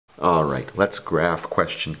All right, let's graph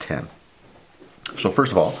question 10. So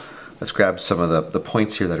first of all, let's grab some of the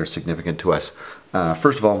points here that are significant to us.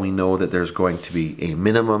 First of all, we know that there's going to be a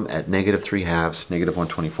minimum at -3/2,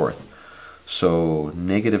 -1/24. So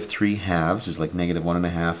 -3/2 is like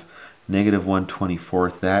 -1.5, -1/24.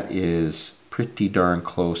 That is pretty darn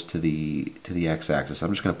close to the x-axis.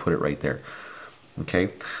 I'm just going to put it right there. Okay.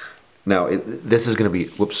 Now this is going to be,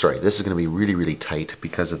 whoops, sorry. This is going to be really, really tight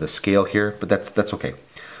because of the scale here, but that's okay.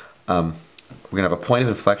 We're going to have a point of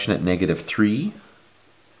inflection at -3.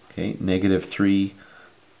 Okay, -3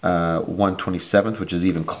 1/27, which is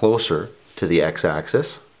even closer to the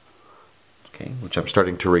x-axis. Okay, which I'm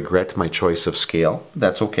starting to regret my choice of scale.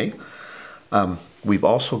 That's okay. We've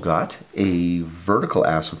also got a vertical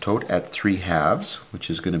asymptote at 3/2, which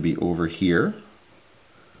is going to be over here.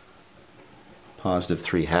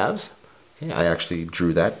 +3/2. Okay, I actually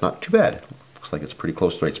drew that. Not too bad. Looks like it's pretty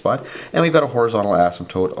close to the right spot. And we've got a horizontal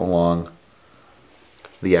asymptote along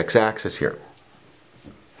the x-axis here.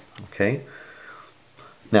 Okay.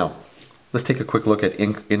 Now, let's take a quick look at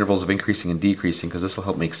intervals of increasing and decreasing, because this will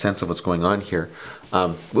help make sense of what's going on here.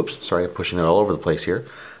 Whoops, sorry, I'm pushing it all over the place here.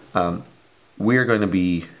 We've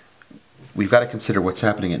got to consider what's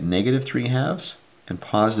happening at -3/2 and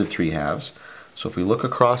 +3/2. So if we look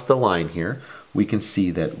across the line here, we can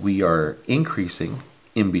see that we are increasing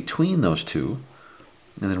in between those two,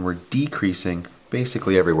 and then we're decreasing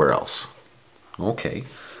basically everywhere else. Okay,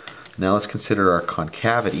 now let's consider our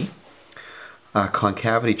concavity.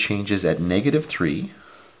 Concavity changes at -3,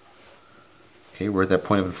 okay, where that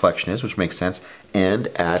point of inflection is, which makes sense, and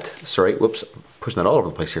at, sorry, whoops, pushing that all over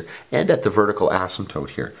the place here, and at the vertical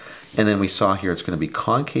asymptote here. And then we saw here it's going to be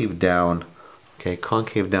concave down, okay,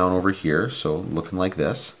 concave down over here, so looking like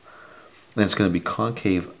this. And then it's going to be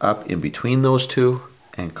concave up in between those two,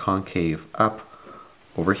 and concave up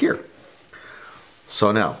over here.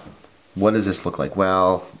 So now, what does this look like?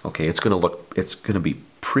 Well, okay, it's going to be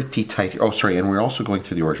pretty tight here. Oh, sorry, and we're also going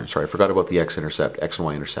through the origin. Sorry, I forgot about the x-intercept, x and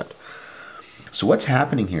y-intercept. So what's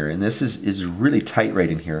happening here, and this is really tight right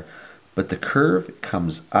in here, but the curve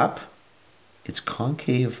comes up, it's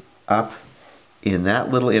concave up in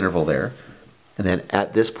that little interval there, and then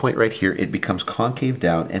at this point right here, it becomes concave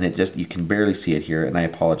down, and it just, you can barely see it here, and I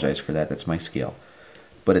apologize for that, that's my scale.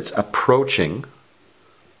 But it's approaching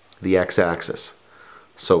the x-axis.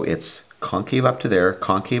 So it's concave up to there,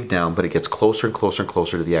 concave down, but it gets closer and closer and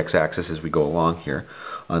closer to the x-axis as we go along here.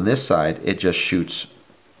 On this side, it just shoots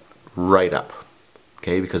right up,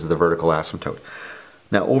 okay, because of the vertical asymptote.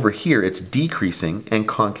 Now over here, it's decreasing and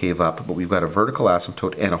concave up, but we've got a vertical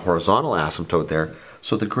asymptote and a horizontal asymptote there,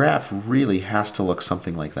 so the graph really has to look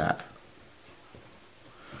something like that.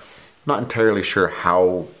 Not entirely sure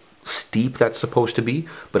how steep that's supposed to be,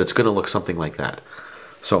 but it's going to look something like that.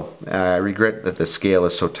 So I regret that the scale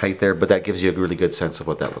is so tight there, but that gives you a really good sense of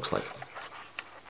what that looks like.